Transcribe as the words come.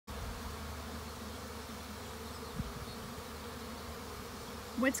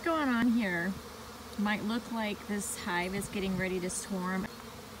What's going on here might look like this hive is getting ready to swarm,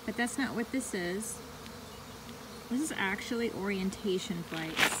 but that's not what this is. This is actually orientation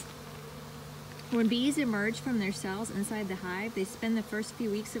flights. When bees emerge from their cells inside the hive, they spend the first few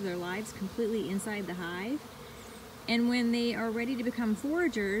weeks of their lives completely inside the hive. And when they are ready to become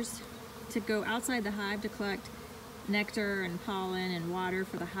foragers, to go outside the hive to collect nectar and pollen and water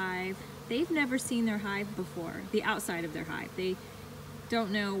for the hive, they've never seen their hive before, the outside of their hive. They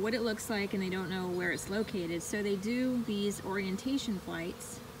don't know what it looks like and they don't know where it's located. So they do these orientation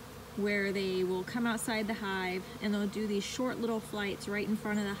flights where they will come outside the hive and they'll do these short little flights right in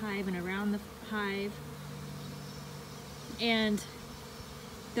front of the hive and around the hive. And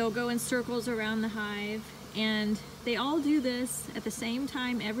they'll go in circles around the hive, and they all do this at the same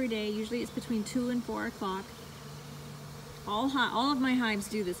time every day. Usually it's between 2 and 4 o'clock. All of my hives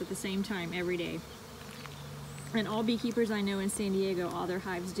do this at the same time every day. And all beekeepers I know in San Diego, all their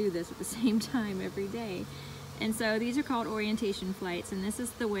hives do this at the same time every day. And so these are called orientation flights, and this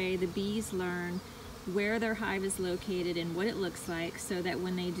is the way the bees learn where their hive is located and what it looks like, so that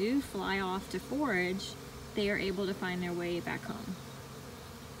when they do fly off to forage, they are able to find their way back home.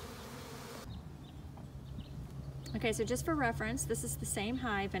 Okay, so just for reference, this is the same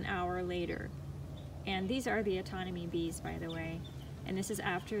hive an hour later. And these are the autonomy bees, by the way. And this is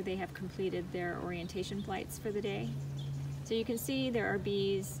after they have completed their orientation flights for the day. So you can see there are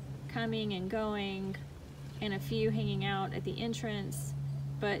bees coming and going, and a few hanging out at the entrance,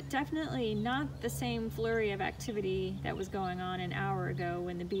 but definitely not the same flurry of activity that was going on an hour ago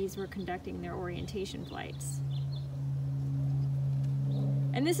when the bees were conducting their orientation flights.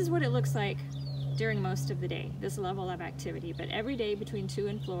 And this is what it looks like during most of the day, this level of activity. But every day between 2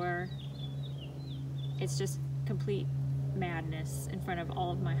 and 4, it's just complete madness in front of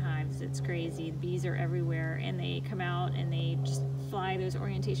all of my hives. It's crazy. The bees are everywhere, and they come out and they just fly those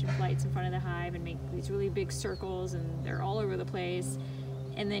orientation flights in front of the hive and make these really big circles, and they're all over the place.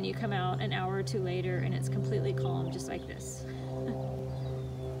 And then you come out an hour or two later and it's completely calm, just like this.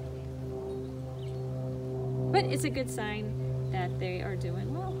 But it's a good sign that they are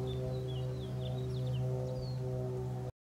doing well.